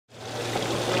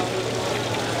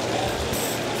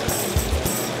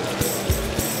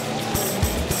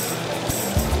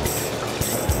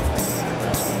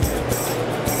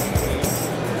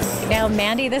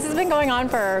Mandy, this has been going on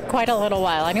for quite a little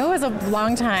while. I know it was a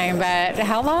long time, but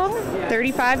how long?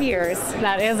 35 years.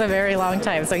 That is a very long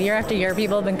time. So year after year,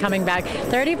 people have been coming back.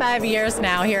 35 years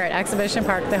now here at Exhibition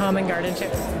Park, the Home and Garden Show.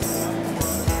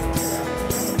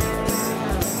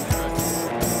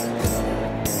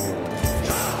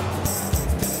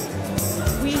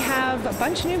 We have a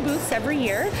bunch of new booths every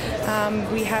year.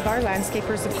 We have our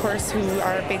landscapers, of course, who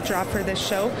are a big draw for this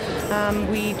show.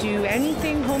 We do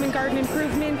anything home and garden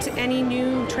improvement, any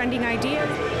new trending ideas.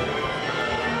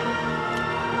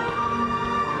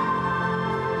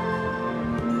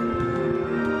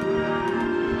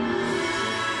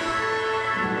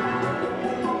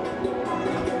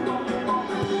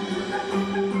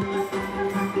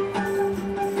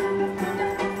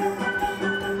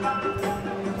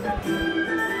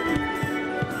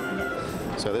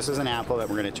 So this is an apple that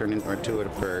we're going to turn into a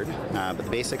bird, but the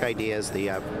basic idea is the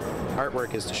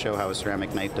artwork is to show how a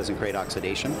ceramic knife doesn't create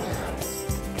oxidation.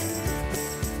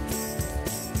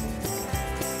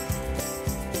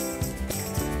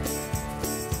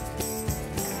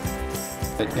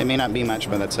 It may not be much,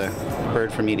 but that's a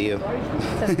bird from me to you.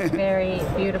 It's a very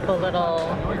beautiful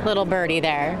little birdie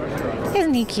there.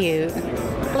 Isn't he cute?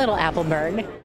 Little apple bird.